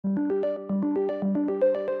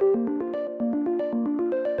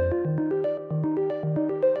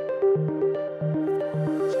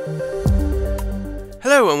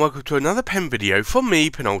Hello and welcome to another pen video from me,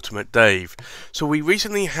 Penultimate Dave. So we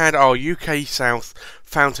recently had our UK South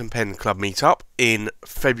Fountain Pen Club meetup in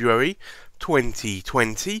February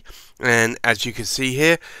 2020, and as you can see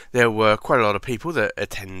here, there were quite a lot of people that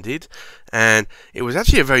attended, and it was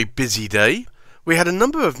actually a very busy day. We had a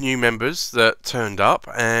number of new members that turned up,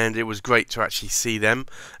 and it was great to actually see them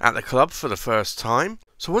at the club for the first time.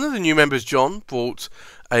 So one of the new members, John, brought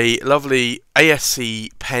a lovely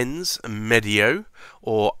ASC Pens Medio,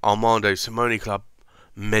 or Armando Simone Club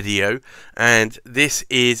Medio, and this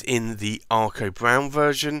is in the Arco Brown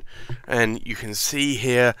version, and you can see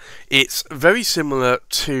here it's very similar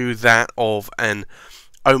to that of an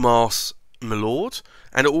Omas Milord,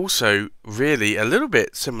 and also really a little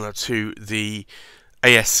bit similar to the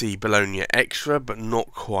ASC Bologna Extra, but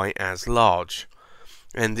not quite as large.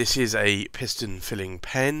 And this is a piston filling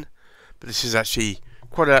pen, but this is actually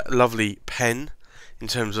quite a lovely pen in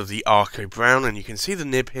terms of the Arco Brown, and you can see the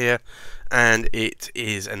nib here, and it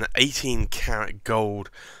is an 18 karat gold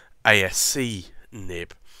ASC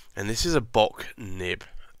nib, and this is a Bock nib.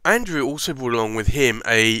 Andrew also brought along with him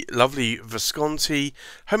a lovely Visconti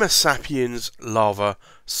Homo sapiens Lava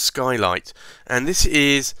Skylight, and this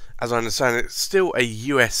is, as I understand it, still a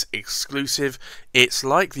US exclusive. It's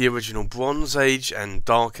like the original Bronze Age and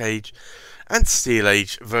Dark Age and Steel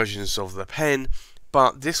Age versions of the pen,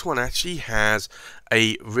 but this one actually has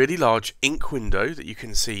a really large ink window that you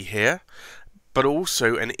can see here, but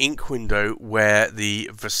also an ink window where the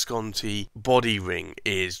Visconti body ring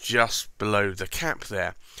is just below the cap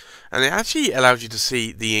there. And it actually allows you to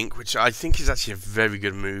see the ink, which I think is actually a very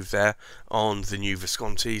good move there on the new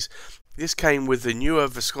Viscontis. This came with the newer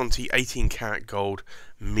Visconti 18 karat gold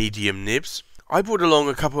medium nibs. I brought along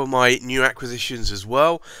a couple of my new acquisitions as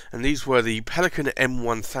well, and these were the Pelikan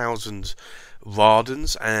M1000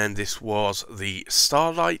 Ardens, and this was the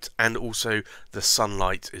Starlight and also the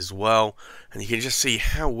Sunlight as well. And you can just see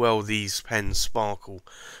how well these pens sparkle.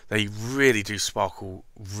 They really do sparkle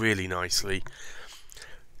really nicely.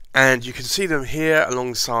 And you can see them here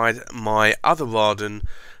alongside my other Arden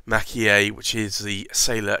Maquet, which is the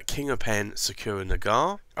Sailor King of Pen Sakura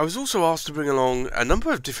Nagar. I was also asked to bring along a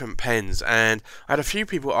number of different pens, and I had a few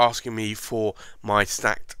people asking me for my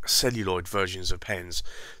stacked celluloid versions of pens.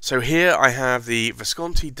 So here I have the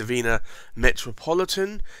Visconti Divina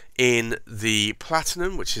Metropolitan in the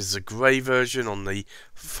Platinum, which is the grey version on the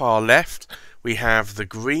far left. We have the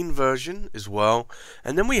green version as well,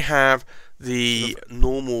 and then we have the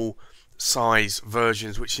normal size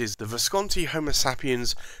versions, which is the Visconti Homo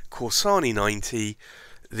sapiens Corsani 90,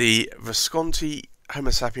 the Visconti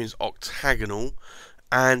Homo sapiens Octagonal,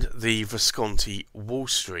 and the Visconti Wall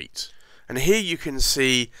Street. And here you can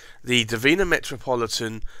see the Divina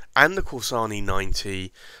Metropolitan and the Corsani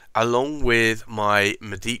 90, along with my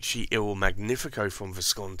Medici Il Magnifico from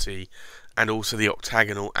Visconti, and also the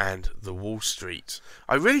Octagonal and the Wall Street.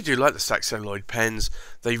 I really do like the stacked celluloid pens.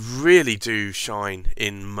 They really do shine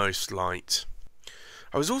in most light.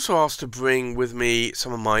 I was also asked to bring with me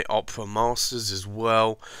some of my Opera Masters as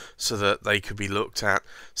well, so that they could be looked at.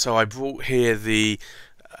 So I brought here the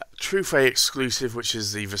Truffaut exclusive, which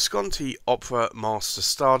is the Visconti Opera Master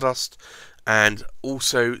Stardust, and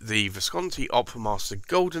also the Visconti Opera Master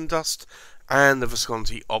Golden Dust, and the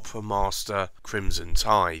Visconti Opera Master Crimson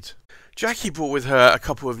Tide. Jackie brought with her a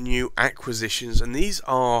couple of new acquisitions, and these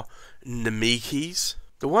are Namikis.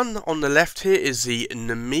 The one on the left here is the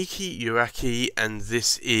Namiki Uraki, and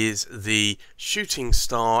this is the Shooting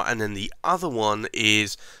Star, and then the other one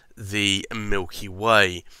is the Milky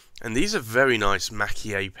Way. And these are very nice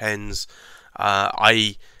Maquet pens.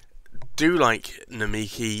 I do like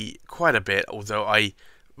Namiki quite a bit, although I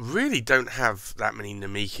really don't have that many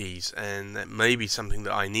Namikis, and that may be something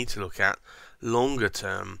that I need to look at longer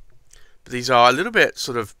term. But these are a little bit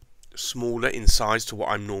sort of smaller in size to what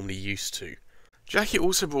I'm normally used to. Jackie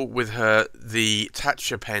also brought with her the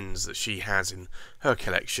Tatcha pens that she has in her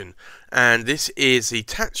collection, and this is the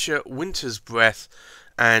Tatcha Winter's Breath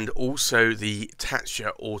and also the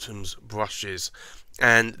Tatcha Autumn's Brushes,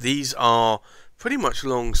 and these are pretty much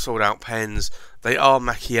long sold out pens. They are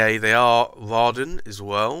Maquet, they are Arden as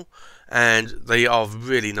well, and they are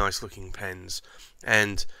really nice looking pens.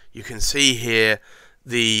 And you can see here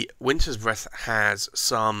the Winter's Breath has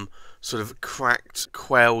some sort of cracked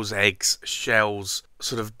quail's eggs shells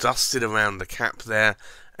sort of dusted around the cap there,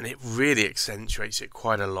 and it really accentuates it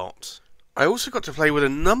quite a lot. I also got to play with a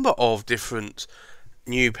number of different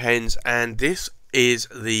new pens, and this is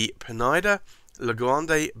the Pineda La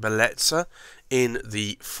Grande Bellezza in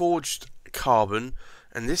the forged carbon,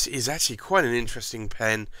 and this is actually quite an interesting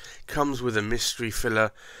pen. Comes with a mystery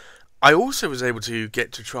filler. I also was able to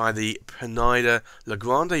get to try the Penida La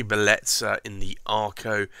Grande Bellezza in the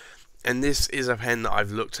Arco, and this is a pen that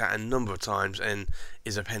I've looked at a number of times and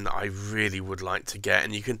is a pen that I really would like to get.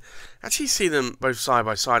 And you can actually see them both side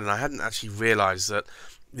by side, and I hadn't actually realised that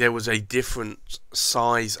there was a different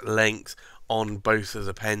size length on both of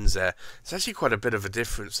the pens there. It's actually quite a bit of a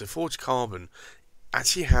difference. The Forged Carbon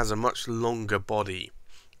actually has a much longer body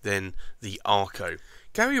than the Arco.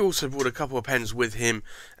 Gary also brought a couple of pens with him,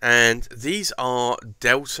 and these are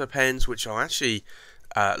Delta pens, which are actually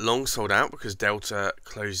long sold out because Delta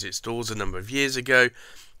closed its doors a number of years ago.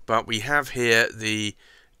 But we have here the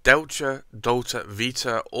Delta Dolce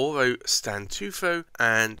Vita Oro Stantufo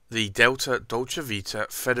and the Delta Dolce Vita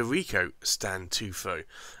Federico Stantufo.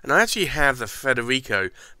 And I actually have the Federico,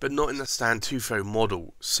 but not in the Stantufo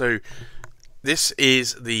model. So this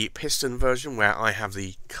is the piston version, where I have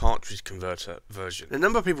the cartridge converter version. A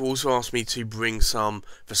number of people also asked me to bring some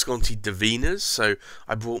Visconti Divinas, so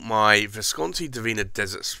I brought my Visconti Divina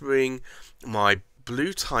Desert Spring, my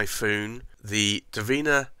Blue Typhoon, the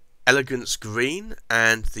Divina Elegance Green,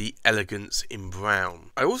 and the Elegance in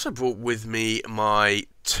Brown. I also brought with me my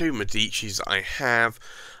two Medicis that I have.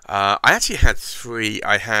 I actually had three.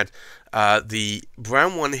 I had the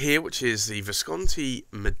brown one here, which is the Visconti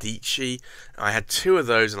Medici. I had two of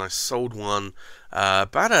those, and I sold one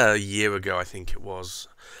about a year ago, I think it was.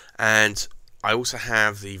 And I also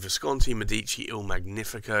have the Visconti Medici Il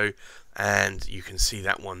Magnifico, and you can see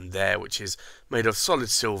that one there, which is made of solid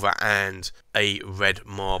silver and a red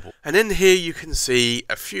marble. And then here you can see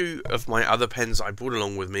a few of my other pens I brought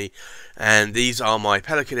along with me, and these are my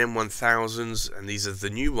Pelikan M1000s, and these are the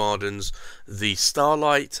new Ardens, the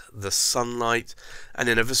Starlight, the Sunlight, and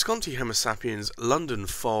then a Visconti Homo Sapiens London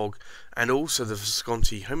Fog, and also the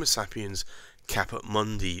Visconti Homo Sapiens Caput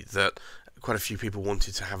Mundi that quite a few people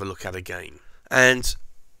wanted to have a look at again. And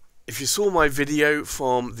if you saw my video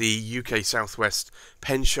from the UK Southwest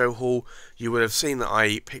Pen Show haul, you would have seen that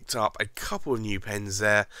I picked up a couple of new pens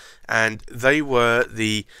there, and they were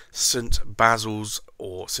the St. Basil's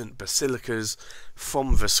or St. Basilicas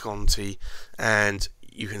from Visconti. And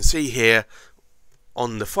you can see here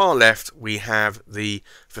on the far left we have the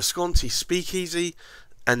Visconti Speakeasy,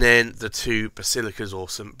 and then the two Basilicas or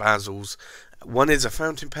St. Basil's. One is a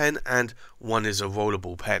fountain pen and one is a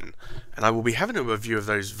rollable pen, and I will be having a review of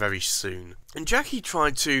those very soon. And Jackie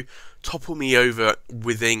tried to topple me over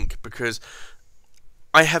with ink because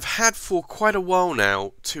I have had for quite a while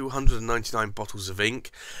now 299 bottles of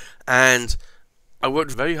ink, and I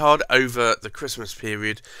worked very hard over the Christmas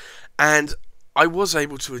period, and I was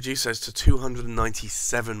able to reduce those to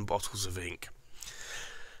 297 bottles of ink.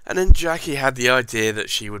 And then Jackie had the idea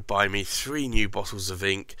that she would buy me 3 new bottles of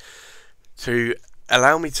ink to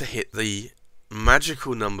allow me to hit the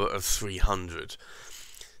magical number of 300.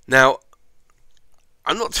 Now,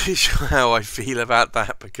 I'm not too sure how I feel about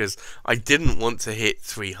that because I didn't want to hit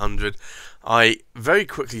 300. I very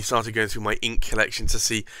quickly started going through my ink collection to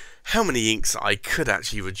see how many inks I could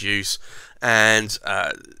actually reduce, and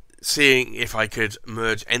seeing if I could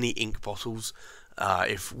merge any ink bottles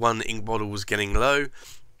if one ink bottle was getting low.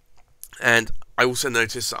 And I also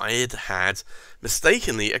noticed that I had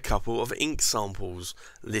mistakenly a couple of ink samples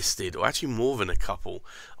listed, or actually more than a couple,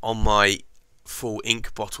 on my full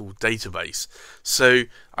ink bottle database. So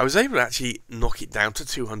I was able to actually knock it down to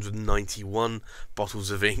 291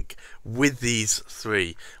 bottles of ink with these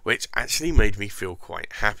 3, which actually made me feel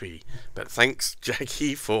quite happy. But thanks,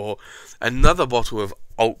 Jackie, for another bottle of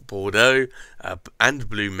Alt Bordeaux and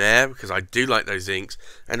Blue Mare, because I do like those inks,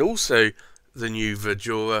 and also the new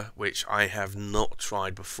Verdura, which I have not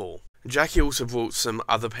tried before. Jackie also brought some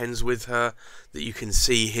other pens with her that you can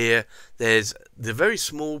see here. There's the very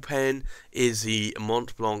small pen is the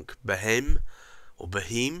Mont Blanc Bohème, or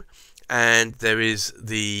Bohème, and there is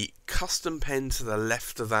the custom pen to the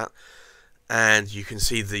left of that, and you can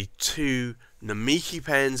see the 2 Namiki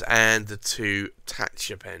pens and the 2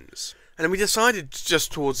 Tatcha pens. And then we decided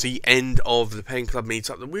just towards the end of the Pen Club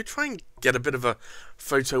meetup that we'd try and get a bit of a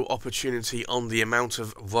photo opportunity on the amount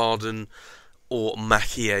of Varden or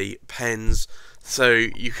Maquier pens. So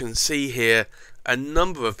you can see here a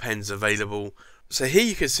number of pens available. So here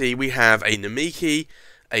you can see we have a Namiki,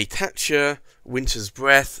 a Tatcha, Winter's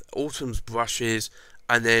Breath, Autumn's Brushes,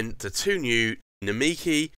 and then the 2 new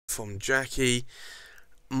Namiki from Jackie,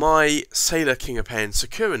 my Sailor King of Pens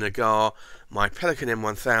Sakura Nagar, my Pelikan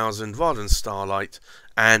M1000 Varden Starlight,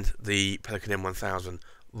 and the Pelikan M1000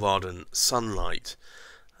 Varden Sunlight.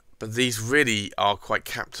 But these really are quite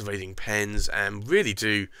captivating pens and really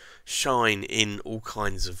do shine in all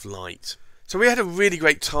kinds of light. So we had a really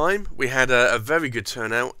great time. We had a very good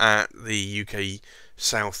turnout at the UK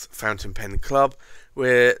South Fountain Pen Club.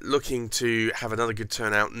 We're looking to have another good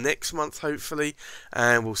turnout next month, hopefully,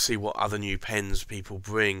 and we'll see what other new pens people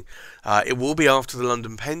bring. It will be after the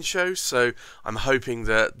London Pen Show, so I'm hoping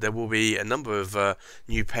that there will be a number of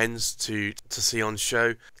new pens to see on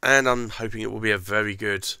show, and I'm hoping it will be a very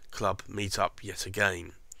good club meetup yet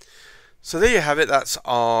again. So there you have it, that's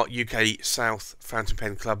our UK South Fountain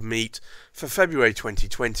Pen Club meet for February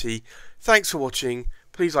 2020. Thanks for watching,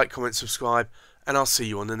 please like, comment, subscribe, and I'll see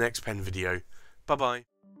you on the next pen video. Bye bye.